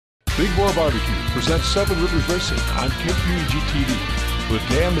Big Boar Barbecue presents Seven Rivers Racing on KQEG TV with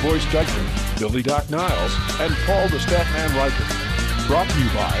Dan the Voice Duggan, Billy Doc Niles, and Paul the Statman Riker. Brought to you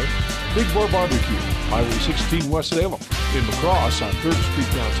by Big Boar Barbecue, Highway 16 West Salem, in La Crosse on 3rd Street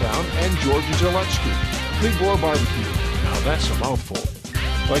downtown, and Georgia Gillette Street. Big Boar Barbecue, now that's a mouthful.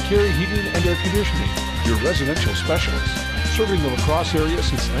 By Carey Heating and Air Conditioning, your residential specialist, serving the La Crosse area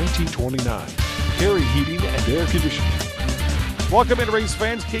since 1929. Carey Heating and Air Conditioning. Welcome in, race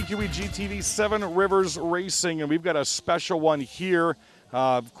fans. KQEG TV, Seven Rivers Racing, and we've got a special one here.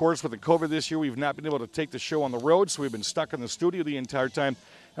 Of course, with the COVID this year, we've not been able to take the show on the road, so we've been stuck in the studio the entire time.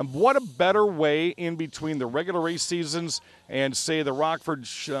 And what a better way in between the regular race seasons and, say, the Rockford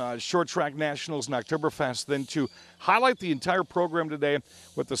Short Track Nationals and Oktoberfest than to highlight the entire program today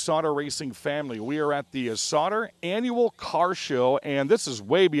with the Sauter Racing family. We are at the Sauter Annual Car Show, and this is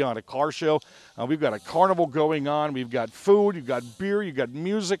way beyond a car show. We've got a carnival going on. We've got food, you've got beer, you've got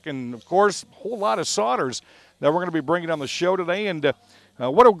music, and, of course, a whole lot of Sauters that we're going to be bringing on the show today. And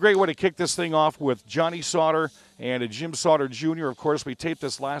what a great way to kick this thing off with Johnny Sauter and Jim Sauter Jr. Of course, we taped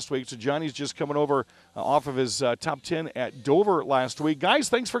this last week, so Johnny's just coming over off of his top 10 at Dover last week. Guys,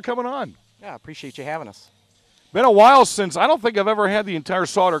 thanks for coming on. Yeah, appreciate you having us. Been a while since, I don't think I've ever had the entire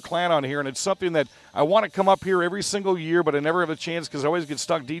Sauter clan on here, and it's something that I want to come up here every single year, but I never have a chance because I always get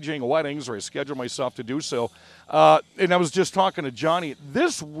stuck DJing weddings, or I schedule myself to do so. And I was just talking to Johnny.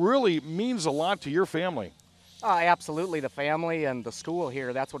 This really means a lot to your family. Absolutely, the family and the school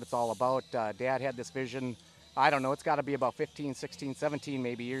here, that's what it's all about. Dad had this vision, I don't know, it's got to be about 15, 16, 17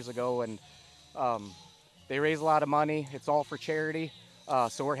 maybe years ago, and they raise a lot of money. It's all for charity,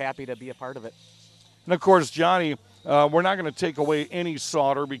 so we're happy to be a part of it. And, of course, Johnny, we're not going to take away any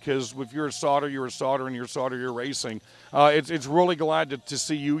Sauter because if you're a Sauter, you're a Sauter, and you're a Sauter, you're racing. It's really glad to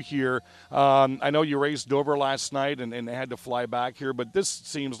see you here. I know you raced Dover last night and had to fly back here, but this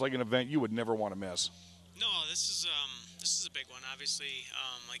seems like an event you would never want to miss. No, this is a big one. Obviously,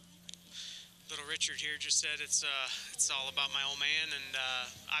 like little Richard here just said, it's all about my old man, and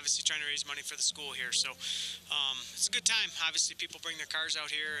obviously trying to raise money for the school here. So it's a good time. Obviously, people bring their cars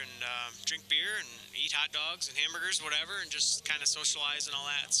out here and drink beer and eat hot dogs and hamburgers, whatever, and just kind of socialize and all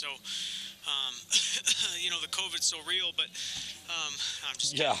that. So you know, the COVID's so real, but I'm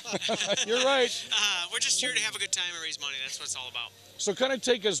just kidding. Yeah, you're right. We're just here to have a good time and raise money. That's what it's all about. So kind of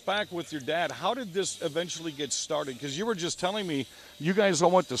take us back with your dad. How did this eventually get started? Because you were just telling me you guys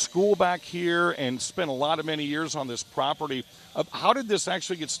all went to school back here and spent many years on this property. How did this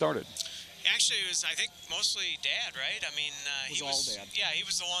actually get started? Actually, it was, I think, mostly Dad, right? I mean, he was Dad. Yeah, he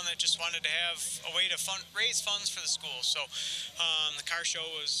was the one that just wanted to have a way to raise funds for the school. So the car show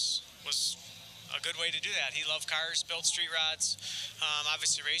was a good way to do that. He loved cars, built street rods,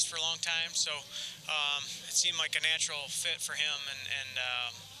 obviously raced for a long time, so it seemed like a natural fit for him, and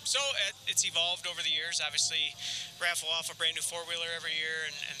so it's evolved over the years. Obviously, raffle off a brand new four-wheeler every year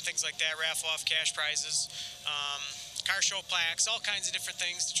and things like that, raffle off cash prizes, car show plaques, all kinds of different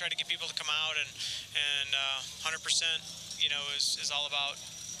things to try to get people to come out, and 100%, you know, is all about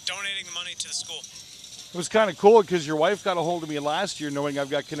donating the money to the school. It was kind of cool because your wife got a hold of me last year knowing I've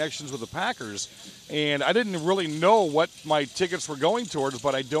got connections with the Packers, and I didn't really know what my tickets were going towards,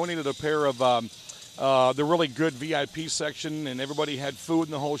 but I donated a pair of the really good VIP section, and everybody had food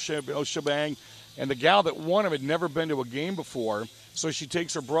in the whole shebang. And the gal that won them had never been to a game before, so she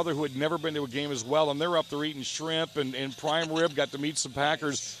takes her brother who had never been to a game as well, and they're up there eating shrimp and prime rib, got to meet some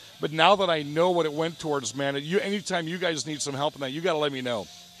Packers. But now that I know what it went towards, man, anytime you guys need some help in that, you got to let me know.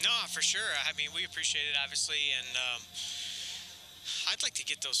 No, for sure. I mean, we appreciate it, obviously, and I'd like to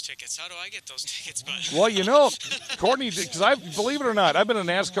get those tickets. How do I get those tickets? But well, you know, Courtney, because believe it or not, I've been a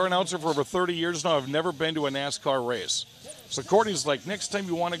NASCAR announcer for over 30 years now. I've never been to a NASCAR race. So Courtney's like, next time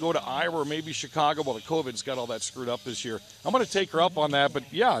you want to go to Iowa or maybe Chicago, well, the COVID's got all that screwed up this year. I'm going to take her up on that,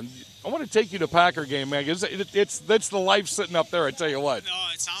 but yeah, I want to take you to Packer game, man. It's the life sitting up there, I tell you what. No,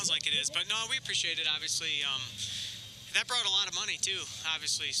 it sounds like it is, but no, we appreciate it, obviously. That brought a lot of money, too,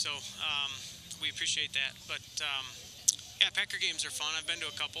 obviously, so we appreciate that. But, yeah, Packer games are fun. I've been to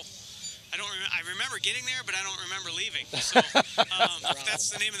a couple. I remember getting there, but I don't remember leaving. So that's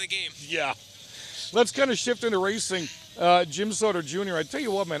the name of the game. Yeah. Let's kind of shift into racing. Jim Sauter Jr., I tell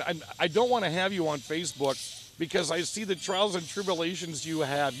you what, man, I don't want to have you on Facebook because I see the trials and tribulations you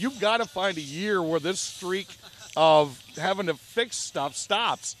have. You've got to find a year where this streak of having to fix stuff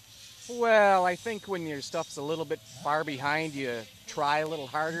stops. Well, I think when your stuff's a little bit far behind, you try a little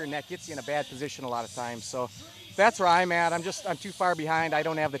harder, and that gets you in a bad position a lot of times. So that's where I'm at. I'm too far behind. I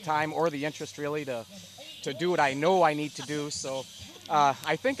don't have the time or the interest really to do what I know I need to do. So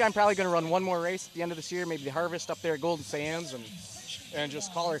I think I'm probably going to run one more race at the end of this year, maybe the Harvest up there at Golden Sands, and and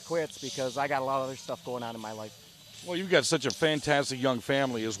just call her quits because I got a lot of other stuff going on in my life. Well, you've got such a fantastic young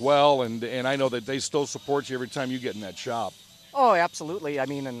family as well, and I know that they still support you every time you get in that shop. Oh, absolutely. I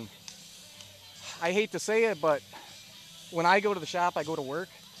mean, and I hate to say it, but when I go to the shop, I go to work,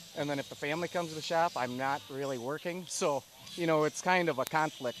 and then if the family comes to the shop, I'm not really working. So, you know, it's kind of a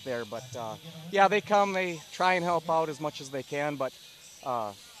conflict there. But, yeah, they come, they try and help out as much as they can, but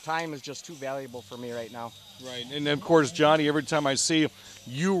time is just too valuable for me right now. Right, and of course, Johnny, every time I see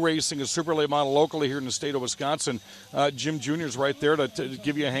you racing a super late model locally here in the state of Wisconsin, Jim Jr. is right there to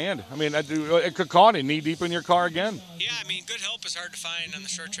give you a hand. I mean, it could caught it knee deep in your car again. Yeah, I mean, good help is hard to find on the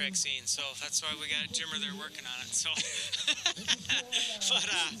short track scene, so that's why we got Jimmer there working on it. So, but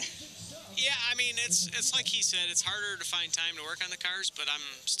yeah, I mean, it's like he said, it's harder to find time to work on the cars, but I'm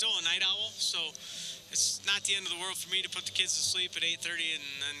still a night owl, so it's not the end of the world for me to put the kids to sleep at 8:30 and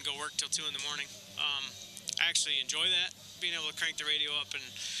then go work till 2 in the morning. I actually enjoy that, being able to crank the radio up and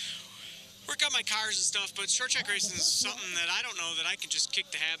work on my cars and stuff, but short track racing is something that I don't know that I can just kick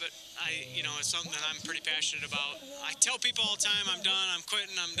the habit. It's something that I'm pretty passionate about. I tell people all the time, I'm done, I'm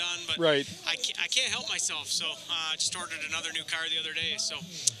quitting, I'm done, but right. I can't help myself, so I just ordered another new car the other day, so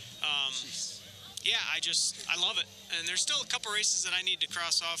yeah, I love it. And there's still a couple races that I need to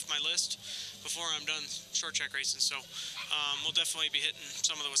cross off my list before I'm done short track racing, so we'll definitely be hitting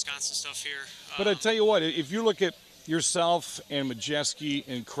some of the Wisconsin stuff here. But I tell you what, if you look at yourself and Majeski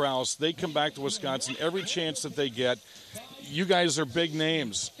and Kraus, they come back to Wisconsin every chance that they get. You guys are big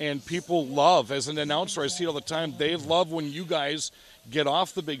names, and people love, as an announcer, I see it all the time, they love when you guys get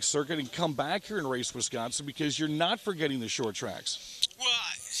off the big circuit and come back here and race Wisconsin because you're not forgetting the short tracks. Well,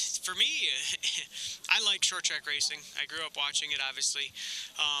 for me, I like short track racing. I grew up watching it, obviously.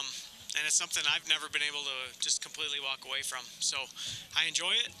 And it's something I've never been able to just completely walk away from. So I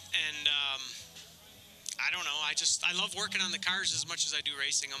enjoy it, and I don't know. I love working on the cars as much as I do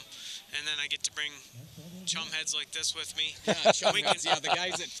racing them, and then I get to bring chum heads like this with me. Yeah,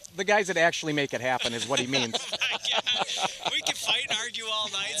 the guys that actually make it happen is what he means. Yeah, we can fight and argue all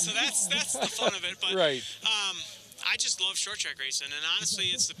night, so that's the fun of it. But right. I just love short track racing, and honestly,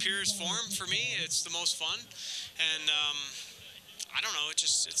 it's the purest form for me. It's the most fun, and I don't know,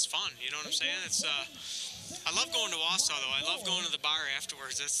 it's fun, you know what I'm saying? I love going to Wausau, though. I love going to the bar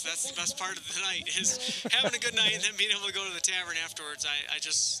afterwards. That's the best part of the night, is having a good night and then being able to go to the tavern afterwards.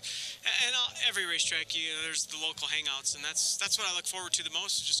 Every racetrack, there's the local hangouts, and that's what I look forward to the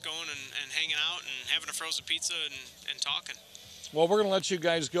most, is just going and hanging out and having a frozen pizza and talking. Well, we're going to let you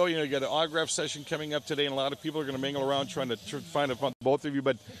guys go. You got an autograph session coming up today, and a lot of people are going to mingle around trying to find a fun both of you.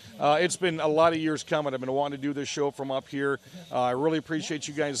 But it's been a lot of years coming. I've been wanting to do this show from up here. I really appreciate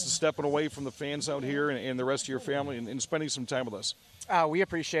you guys stepping away from the fans out here and the rest of your family and spending some time with us. We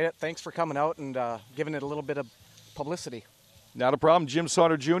appreciate it. Thanks for coming out and giving it a little bit of publicity. Not a problem. Jim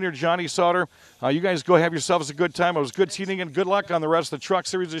Sauter Jr., Johnny Sauter, you guys go have yourselves a good time. It was good seating, and good luck on the rest of the truck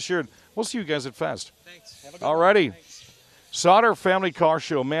series this year. We'll see you guys at Fest. Thanks. Have a good All righty. Sauter Family Car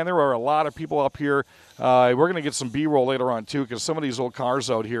Show. Man, there are a lot of people up here. We're going to get some B-roll later on, too, because some of these old cars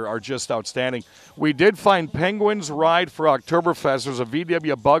out here are just outstanding. We did find Penguin's Ride for Oktoberfest. There's a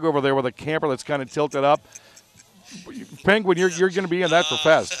VW Bug over there with a camper that's kind of tilted up. Penguin, you're going to be in that for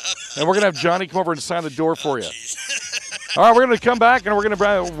Fest. And we're going to have Johnny come over and sign the door for you. All right, we're going to come back, and we're going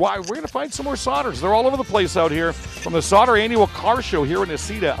to find some more Sauters. They're all over the place out here from the Sauter Annual Car Show here in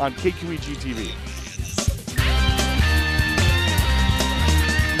Necedah on KQEG TV.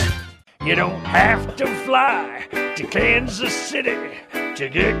 You don't have to fly to Kansas City to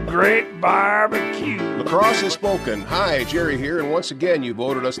get great barbecue. Lacrosse has spoken. Hi, Jerry here, and once again you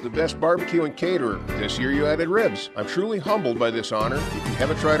voted us the best barbecue and caterer. This year you added ribs. I'm truly humbled by this honor. If you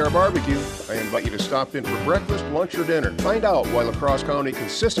haven't tried our barbecue, I invite you to stop in for breakfast, lunch, or dinner. Find out why La Crosse County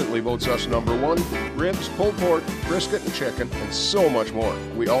consistently votes us #1. Ribs, pulled pork, brisket, and chicken, and so much more.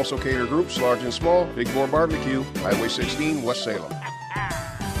 We also cater groups large and small. Big Bore Barbecue, Highway 16, West Salem.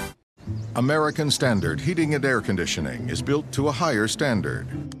 American Standard Heating and Air Conditioning is built to a higher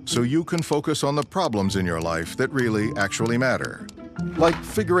standard, so you can focus on the problems in your life that really actually matter. Like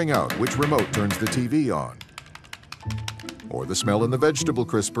figuring out which remote turns the TV on, or the smell in the vegetable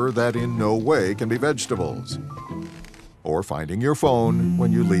crisper that in no way can be vegetables, or finding your phone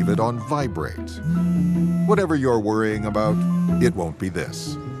when you leave it on vibrate. Whatever you're worrying about, it won't be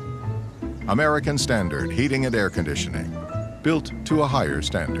this. American Standard Heating and Air Conditioning, built to a higher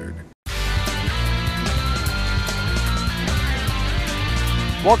standard.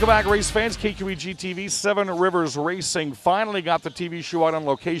 Welcome back, race fans. KQEG TV, Seven Rivers Racing finally got the TV show out on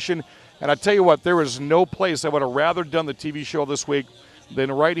location. And I tell you what, there is no place I would have rather done the TV show this week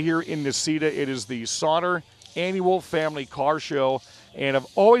than right here in Necedah. It is the Sauter Annual Family Car Show. and I've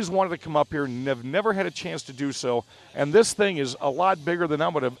always wanted to come up here and have never had a chance to do so. And this thing is a lot bigger than I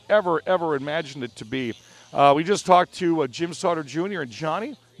would have ever imagined it to be. We just talked to Jim Sauter Jr. and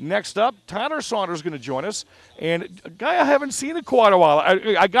Johnny. Next up, Tyler Sauter is going to join us, and a guy I haven't seen in quite a while.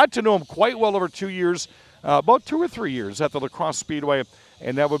 I got to know him quite well over 2 years, about 2 or 3 years at the La Crosse Speedway,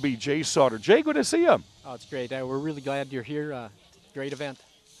 and that would be Jay Sauter. Jay, good to see you. Oh, it's great. We're really glad you're here. Great event.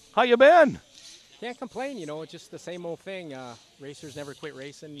 How you been? Can't complain, you know, it's just the same old thing. Racers never quit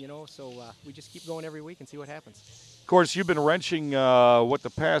racing, you know, so we just keep going every week and see what happens. Of course, you've been wrenching,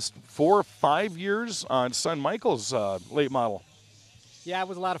 the past 4 or 5 years on son Michael's late model. Yeah, it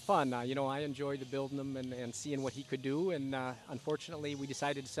was a lot of fun. You know, I enjoyed building them and seeing what he could do, and unfortunately we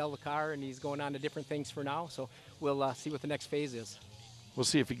decided to sell the car, and he's going on to different things for now, so we'll see what the next phase is. We'll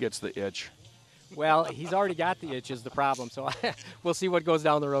see if he gets the itch. Well, he's already got the itch is the problem, so we'll see what goes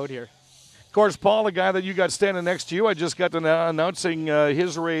down the road here. Of course, Paul, the guy that you got standing next to you, I just got to announcing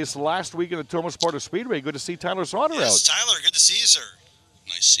his race last week in the Thomas Sparta Speedway. Good to see Tyler Sauter Yes, out. Tyler, good to see you, sir.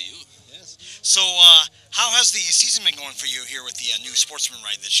 Nice to see you. Yes. So, how has the season been going for you here with the new Sportsman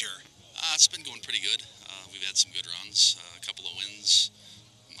ride this year? It's been going pretty good. We've had some good runs, a couple of wins.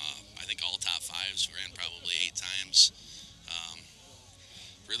 I think all top fives. We ran probably 8 times.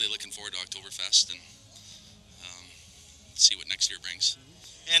 Really looking forward to Oktoberfest and see what next year brings.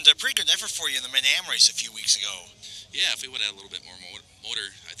 And a pretty good effort for you in the Mid-Am race a few weeks ago. Yeah, if we would have had a little bit more motor,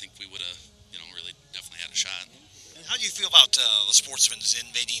 I think we would have, really definitely had a shot. And how do you feel about the Sportsman's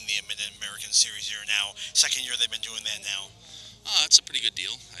invading the Mid-American Series here now? Second year they've been doing that now. It's a pretty good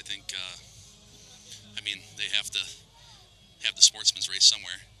deal. I think, they have to have the Sportsman's race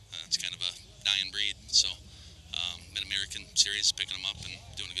somewhere. It's kind of a dying breed, so Mid-American Series is picking them up and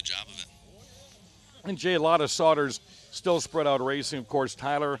doing a good job of it. And Jay, a lot of Sauters still spread out racing. Of course,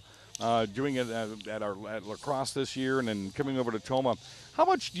 Tyler doing it at La Crosse this year and then coming over to Toma. How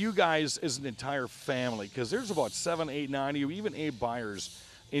much do you guys as an entire family, because there's about 7, 8, 9 of you, even 8 buyers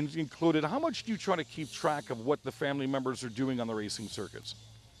included, how much do you try to keep track of what the family members are doing on the racing circuits?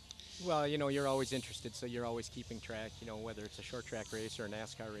 Well, you know, you're always interested, so you're always keeping track, you know, whether it's a short track race or a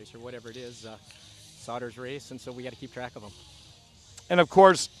NASCAR race or whatever it is, Sauter's race, and so we got to keep track of them. And of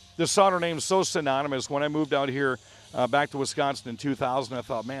course, the Sauter name is so synonymous. When I moved out here back to Wisconsin in 2000, I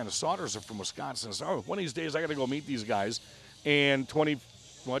thought, man, the Sauters are from Wisconsin. So one of these days I got to go meet these guys. And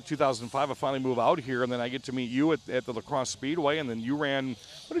 2005, I finally moved out here, and then I get to meet you at the La Crosse Speedway. And then you ran,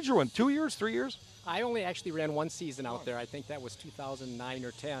 what did you run, 2 years, 3 years? I only actually ran one season out there. I think that was 2009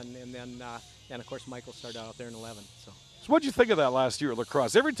 or 10, and then of course Michael started out there in 11. So what'd you think of that last year at La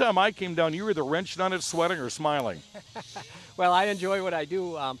Crosse? Every time I came down, you were either wrenching on it, sweating, or smiling. Well, I enjoy what I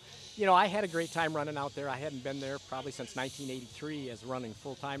do. You know, I had a great time running out there. I hadn't been there probably since 1983 as running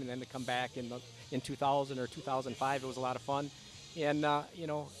full time, and then to come back in 2000 or 2005, it was a lot of fun. And you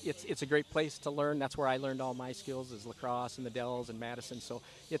know, it's a great place to learn. That's where I learned all my skills, is La Crosse and the Dells and Madison. So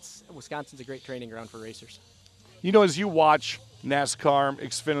Wisconsin's a great training ground for racers. You know, as you watch NASCAR,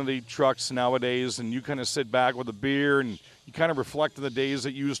 Xfinity trucks nowadays, and you kind of sit back with a beer and you kind of reflect on the days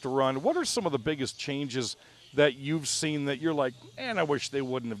that you used to run, what are some of the biggest changes that you've seen that you're like, man, I wish they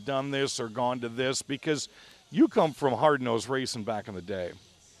wouldn't have done this or gone to this? Because you come from hard-nosed racing back in the day.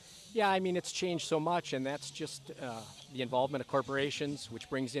 Yeah, I mean, it's changed so much, and that's just the involvement of corporations, which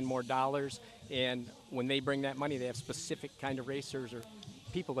brings in more dollars. And when they bring that money, they have specific kind of racers or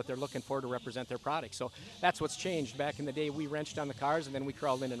people that they're looking for to represent their product. So that's what's changed. Back in the day, we wrenched on the cars, and then we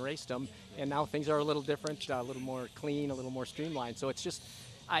crawled in and raced them. And now things are a little different, a little more clean, a little more streamlined. So it's just,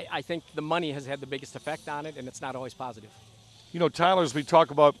 I think the money has had the biggest effect on it, and it's not always positive. You know, Tyler, as we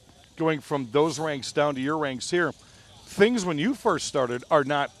talk about going from those ranks down to your ranks here, things when you first started are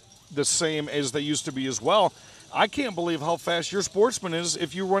not the same as they used to be as well. I can't believe how fast your Sportsman is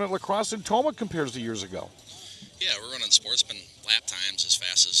if you run at La Crosse and Toma compared to years ago. Yeah, we're running Sportsman lap times as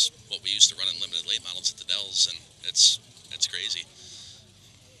fast as what we used to run in limited late models at the Dells, and it's crazy.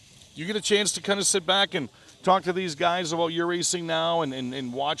 You get a chance to kind of sit back and talk to these guys about your racing now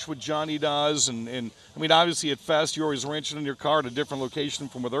and watch what Johnny does. And I mean, obviously at Fest, you're always wrenching in your car at a different location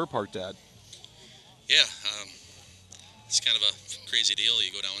from where they're parked at. Yeah, it's kind of a crazy deal.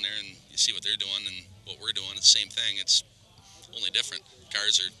 You go down there and you see what they're doing and what we're doing. It's the same thing. It's only different.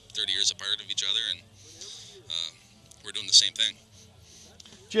 Cars are 30 years apart of each other, and we're doing the same thing.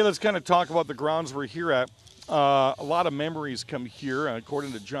 Jay, let's kind of talk about the grounds we're here at. A lot of memories come here.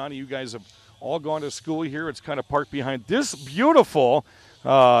 According to Johnny, you guys have all gone to school here. It's kind of parked behind this beautiful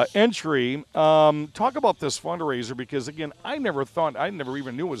entry. Talk about this fundraiser, because, again, I never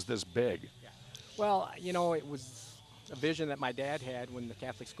even knew it was this big. Yeah. Well, you know, it was a vision that my dad had when the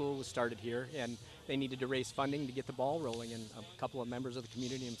Catholic school was started here, and they needed to raise funding to get the ball rolling, and a couple of members of the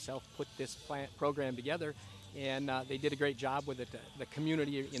community himself put this program together, and they did a great job with it. The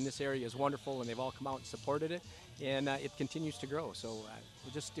community in this area is wonderful, and they've all come out and supported it, and it continues to grow. So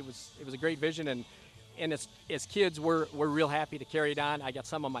it was a great vision, and as kids, we're real happy to carry it on. I got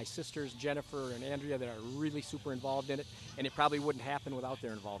some of my sisters, Jennifer and Andrea, that are really super involved in it, and it probably wouldn't happen without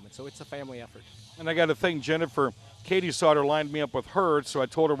their involvement. So it's a family effort. And I got to thank Jennifer. Katie Sauter lined me up with her, so I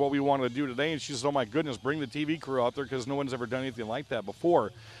told her what we wanted to do today, and she said, oh, my goodness, bring the TV crew out there because no one's ever done anything like that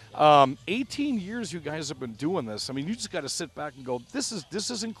before. 18 years you guys have been doing this. I mean, you just got to sit back and go, this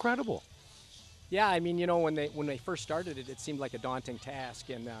is incredible. Yeah, I mean, you know, when they first started it, it seemed like a daunting task,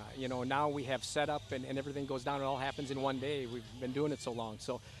 and you know, now we have set up and everything goes down. It all happens in one day. We've been doing it so long,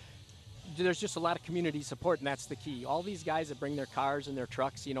 so there's just a lot of community support, and that's the key. All these guys that bring their cars and their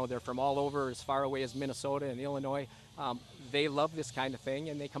trucks, you know, they're from all over, as far away as Minnesota and Illinois. They love this kind of thing,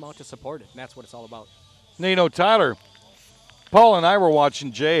 and they come out to support it, and that's what it's all about. Now, you know, Tyler, Paul and I were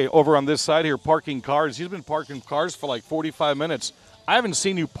watching Jay over on this side here parking cars. He's been parking cars for like 45 minutes. I haven't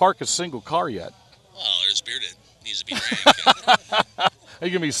seen you park a single car yet. Well, there's beer that needs to be drank. Are you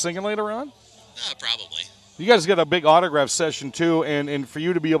going to be singing later on? Probably. You guys got a big autograph session, too, and for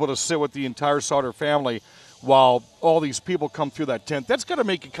you to be able to sit with the entire Sauter family while all these people come through that tent, that's got to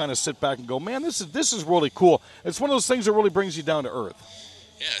make you kind of sit back and go, man, this is really cool. It's one of those things that really brings you down to earth.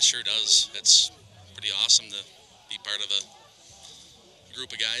 Yeah, it sure does. It's pretty awesome to be part of a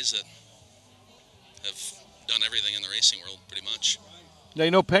group of guys that have done everything in the racing world, pretty much. Now,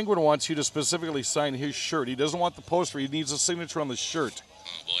 you know, Penguin wants you to specifically sign his shirt. He doesn't want the poster. He needs a signature on the shirt.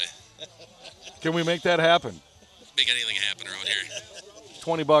 Oh, boy. Can we make that happen? Make anything happen around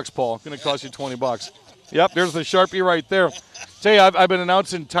here. $20, Paul. Going to cost you $20. Yep, there's the Sharpie right there. Tell you, I've been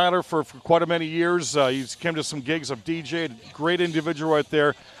announcing Tyler for quite a many years. He's come to some gigs of DJ. Great individual right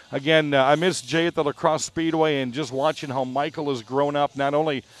there. Again, I miss Jay at the Lacrosse Speedway and just watching how Michael has grown up, not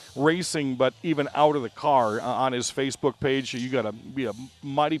only racing, but even out of the car on his Facebook page. You got to be a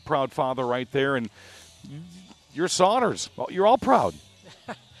mighty proud father right there. And you're Sauters. Well, you're all proud.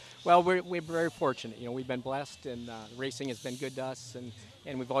 Well, we're very fortunate. You know, we've been blessed, and racing has been good to us,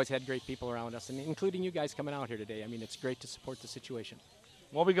 and we've always had great people around us, and including you guys coming out here today. I mean, it's great to support the situation.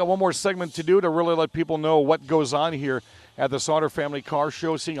 Well, we got one more segment to do to really let people know what goes on here at the Sauter Family Car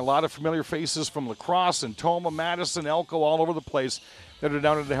Show. Seeing a lot of familiar faces from La Crosse and Toma, Madison, Elko, all over the place that are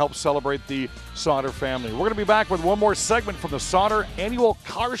down there to help celebrate the Sauter family. We're going to be back with one more segment from the Sauter Annual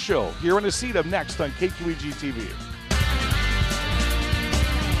Car Show here in Necedah next on KQEG TV.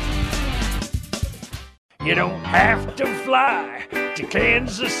 You don't have to fly to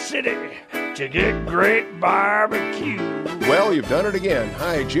Kansas City to get great barbecue. Well, you've done it again.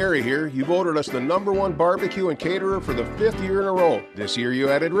 Hi, Jerry here. You voted us the #1 barbecue and caterer for the 5th year in a row. This year you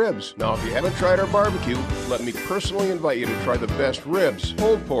added ribs. Now, if you haven't tried our barbecue, let me personally invite you to try the best ribs,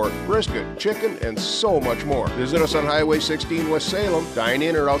 pulled pork, brisket, chicken, and so much more. Visit us on Highway 16 West Salem. Dine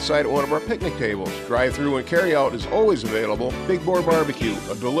in or outside at one of our picnic tables. Drive-through and carry-out is always available. Big Boar Barbecue,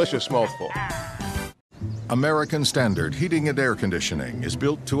 a delicious mouthful. American Standard Heating and Air Conditioning is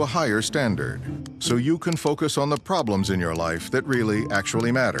built to a higher standard, so you can focus on the problems in your life that really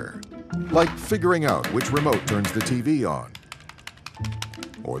actually matter. Like figuring out which remote turns the TV on,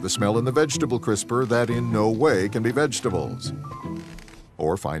 or the smell in the vegetable crisper that in no way can be vegetables,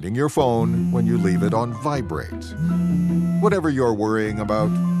 or finding your phone when you leave it on vibrate. Whatever you're worrying about,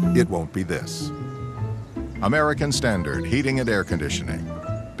 it won't be this. American Standard Heating and Air Conditioning,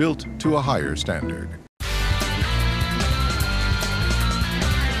 built to a higher standard.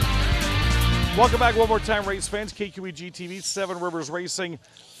 Welcome back one more time, race fans. KQEG TV, 7 Rivers Racing,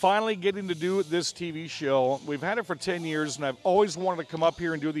 finally getting to do this TV show. We've had it for 10 years, and I've always wanted to come up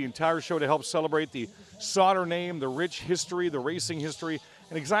here and do the entire show to help celebrate the Sauter name, the rich history, the racing history,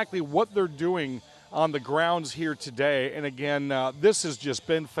 and exactly what they're doing on the grounds here today. And again, this has just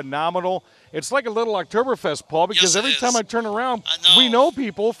been phenomenal. It's like a little Oktoberfest, Paul, because every time I turn around, we know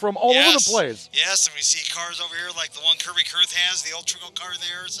people from all over the place. Yes, and we see cars over here like the one Kirby Kurth has, the old Trickle car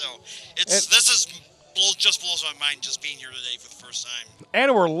there. So this just blows my mind just being here today for the first time.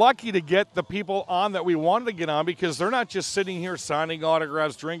 And we're lucky to get the people on that we wanted to get on, because they're not just sitting here signing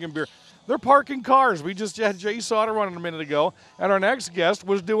autographs, drinking beer. They're parking cars. We just had Jay Sauter on a minute ago, and our next guest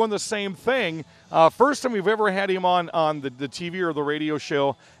was doing the same thing. First time we've ever had him on the TV or the radio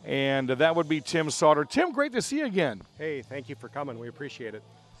show, and that would be Tim Sauter. Tim, great to see you again. Hey, thank you for coming. We appreciate it.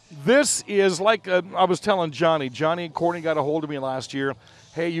 This is like I was telling Johnny and Courtney got a hold of me last year.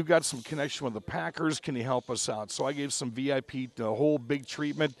 Hey, you got some connection with the Packers. Can you help us out? So I gave some VIP, the whole big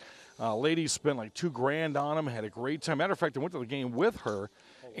treatment. Lady spent like $2,000 on them, had a great time. Matter of fact, I went to the game with her.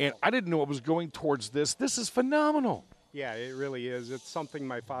 and I didn't know it was going towards this. This is phenomenal. Yeah, it really is. It's something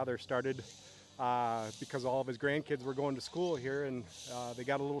my father started because all of his grandkids were going to school here, and they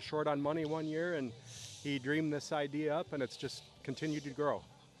got a little short on money one year, and he dreamed this idea up, and it's just continued to grow.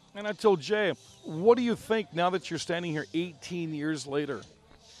 And I told Jay, what do you think now that you're standing here 18 years later?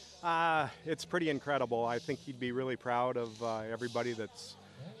 It's pretty incredible. I think he'd be really proud of everybody that's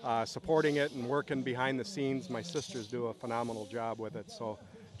supporting it and working behind the scenes. My sisters do a phenomenal job with it, so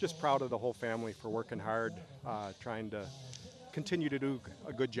just proud of the whole family for working hard, trying to continue to do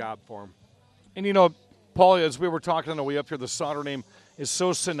a good job for them. And you know, Paul, as we were talking on the way up here, the Sauter name is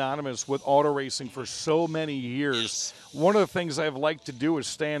so synonymous with auto racing for so many years. One of the things I've liked to do is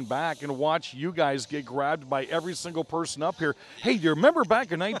stand back and watch you guys get grabbed by every single person up here. Hey, do you remember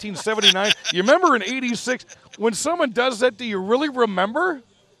back in 1979? You remember in 86? When someone does that, do you really remember?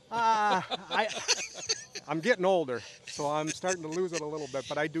 I'm getting older, so I'm starting to lose it a little bit,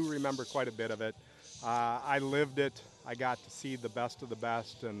 but I do remember quite a bit of it. I lived it. I got to see the best of the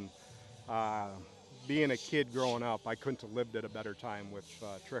best, and being a kid growing up, I couldn't have lived at a better time with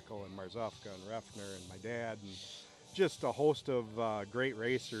Trickle and Marzufka and Refner and my dad, and just a host of great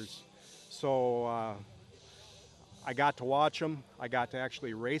racers. So I got to watch them. I got to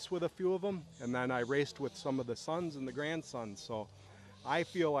actually race with a few of them, and then I raced with some of the sons and the grandsons. So I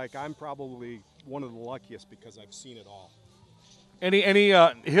feel like I'm probably one of the luckiest because I've seen it all. Any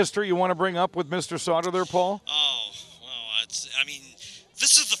history you want to bring up with Mr. Sauter there, Paul? Oh, well, I mean,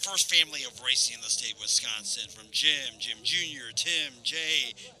 this is the first family of racing in the state of Wisconsin, from Jim Jr., Tim,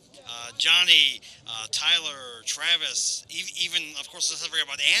 Jay, Johnny, Tyler, Travis, even, of course, let's not forget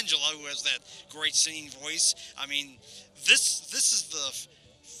about Angela, who has that great singing voice. I mean, this is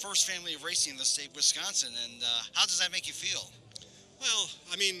the first family of racing in the state of Wisconsin, and how does that make you feel? Well,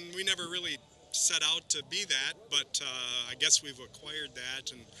 I mean, we never really set out to be that, but I guess we've acquired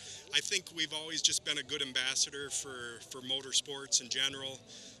that, and I think we've always just been a good ambassador for motorsports in general.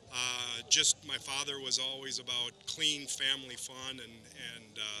 Just my father was always about clean family fun,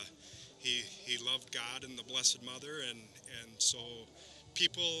 and he loved God and the Blessed Mother, and so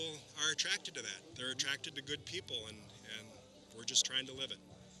people are attracted to that. They're attracted to good people, and we're just trying to live it.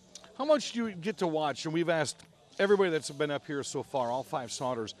 How much do you get to watch? And we've asked everybody that's been up here so far, all 5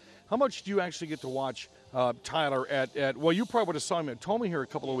 Sauters, how much do you actually get to watch Tyler at well, you probably would have saw him at Toma here a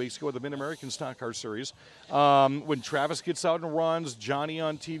couple of weeks ago with the Mid-American Stock Car Series. When Travis gets out and runs, Johnny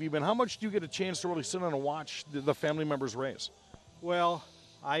on TV. But how much do you get a chance to really sit down and watch the family members race? Well,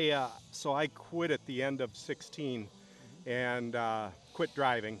 so I quit at the end of 16 and quit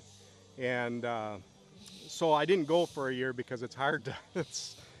driving. And so I didn't go for a year because it's hard to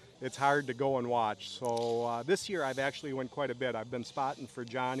it's hard to go and watch. So this year I've actually went quite a bit. I've been spotting for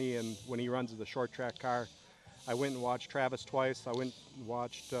Johnny, and when he runs the short track car. I went and watched Travis twice. I went and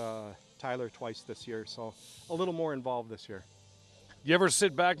watched Tyler twice this year. So a little more involved this year. You ever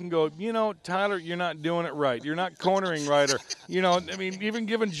sit back and go, you know, Tyler, you're not doing it right. You're not cornering right. Or, you know, I mean, even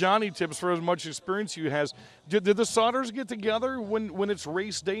giving Johnny tips for as much experience he has. Did the Sauters get together when it's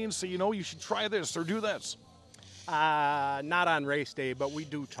race day and say, you know, you should try this or do this? Not on race day, but we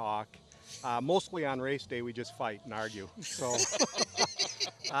do talk. Mostly on race day, we just fight and argue. So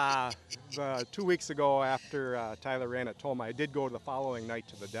 2 weeks ago after Tyler ran at Toma, I did go the following night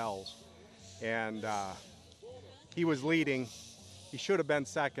to the Dells. And he was leading. He should have been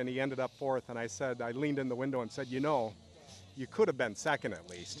second. He ended up fourth. And I leaned in the window and said, you know, you could have been second at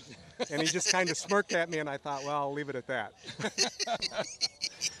least. And he just kind of smirked at me, and I thought, well, I'll leave it at that.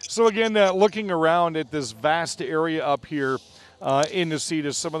 So again, looking around at this vast area up here in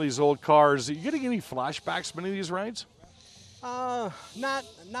Necedah, some of these old cars, are you getting any flashbacks from any of these rides? Not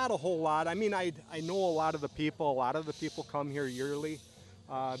a whole lot. I mean, I know a lot of the people. A lot of the people come here yearly.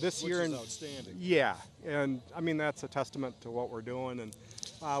 This year, is outstanding. Yeah, and I mean that's a testament to what we're doing.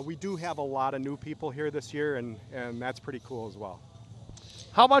 And we do have a lot of new people here this year, and that's pretty cool as well.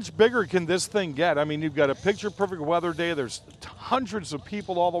 How much bigger can this thing get? I mean, you've got a picture-perfect weather day. There's hundreds of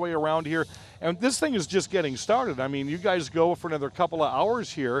people all the way around here. And this thing is just getting started. I mean, you guys go for another couple of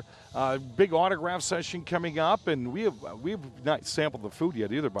hours here. Big autograph session coming up. And we have not sampled the food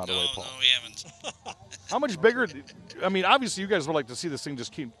yet either, by the way, Paul. No, we haven't. How much bigger? I mean, obviously, you guys would like to see this thing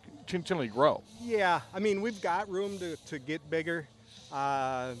just keep continually grow. Yeah, I mean, we've got room to get bigger.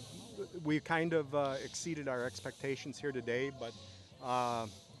 We kind of exceeded our expectations here today, but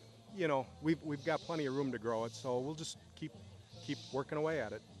you know, we've got plenty of room to grow it, so we'll just keep working away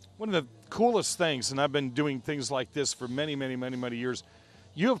at it. One of the coolest things, and I've been doing things like this for many years,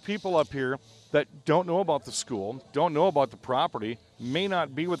 you have people up here that don't know about the school, don't know about the property, may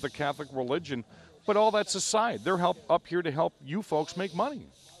not be with the Catholic religion, but all that's aside. They're up here to help you folks make money.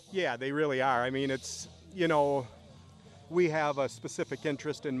 Yeah, they really are. I mean, it's, you know, we have a specific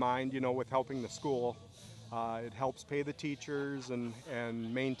interest in mind, you know, with helping the school. It helps pay the teachers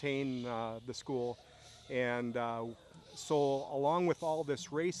and maintain the school. And so along with all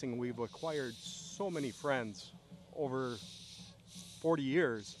this racing, we've acquired so many friends over 40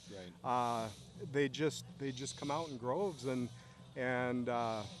 years. Right. They just come out in droves, and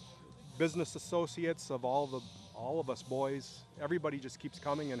business associates of all of us boys, everybody just keeps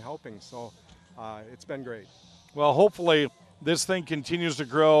coming and helping. So it's been great. Well, hopefully this thing continues to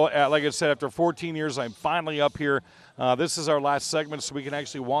grow. Like I said, after 14 years, I'm finally up here. This is our last segment, so we can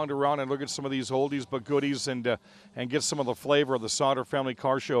actually wander around and look at some of these oldies but goodies and get some of the flavor of the Sauter Family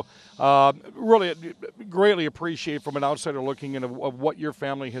Car Show. Really greatly appreciate from an outsider looking in of what your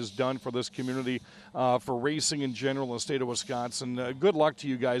family has done for this community, for racing in general in the state of Wisconsin. Good luck to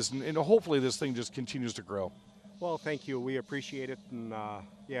you guys, and hopefully this thing just continues to grow. Well, thank you. We appreciate it, and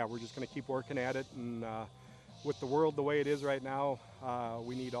yeah, we're just going to keep working at it. And with the world the way it is right now,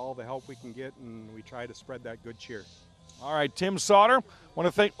 we need all the help we can get, and we try to spread that good cheer. All right, Tim Sauter. I want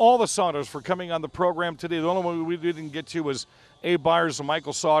to thank all the Sauters for coming on the program today. The only one we didn't get to was Abe Byers and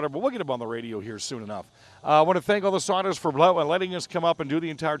Michael Sauter, but we'll get him on the radio here soon enough. I want to thank all the Sauters for letting us come up and do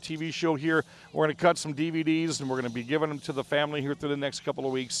the entire TV show here. We're going to cut some DVDs, and we're going to be giving them to the family here through the next couple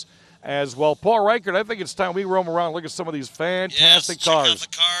of weeks as well. Paul Reichert, I think it's time we roam around and look at some of these fantastic cars. Check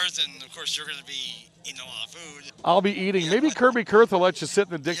out the cars, and of course you're going to be eating a lot of food. I'll be eating. Maybe Kirby Kurth will let you sit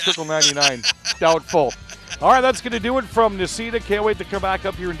in the Dick Trickle 99. Doubtful. All right, that's going to do it from Necedah. Can't wait to come back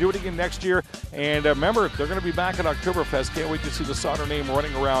up here and do it again next year. And remember, they're going to be back at Oktoberfest. Can't wait to see the Sauter name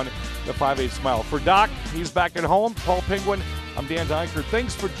running around the 5/8 mile. For Doc, he's back at home. Paul Penguin, I'm Dan Dykert.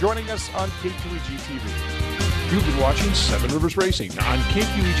 Thanks for joining us on KQEG TV. You've been watching Seven Rivers Racing on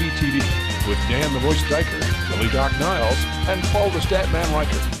KQEG TV with Dan the Voice Dykert, Billy Doc Niles, and Paul the Statman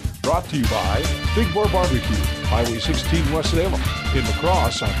Reichert. Brought to you by Big Boar Barbecue, Highway 16 West Salem, in La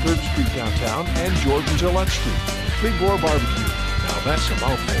Crosse on 3rd Street downtown and Jordan's Gillette Street. Big Boar Barbecue, now that's a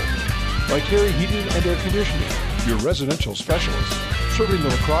mouthful. By Carey Heating and Air Conditioning, your residential specialist, serving the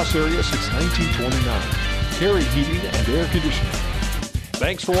La Crosse area since 1929. Carey Heating and Air Conditioning.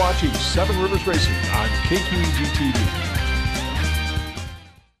 Thanks for watching Seven Rivers Racing on KQEG TV.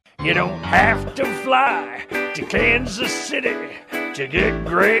 You don't have to fly to Kansas City to get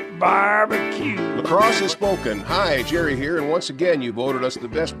great barbecue. La Crosse has spoken. Hi, Jerry here, and once again you voted us the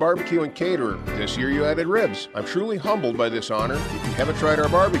best barbecue and caterer. This year you added ribs. I'm truly humbled by this honor. If you haven't tried our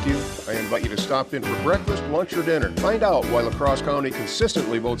barbecue, I invite you to stop in for breakfast, lunch, or dinner. Find out why La Crosse County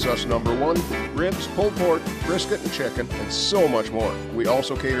consistently votes us #1. Ribs, pulled pork, brisket, and chicken, and so much more. We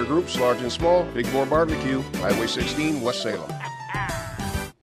also cater groups large and small. Big Boar Barbecue, Highway 16, West Salem.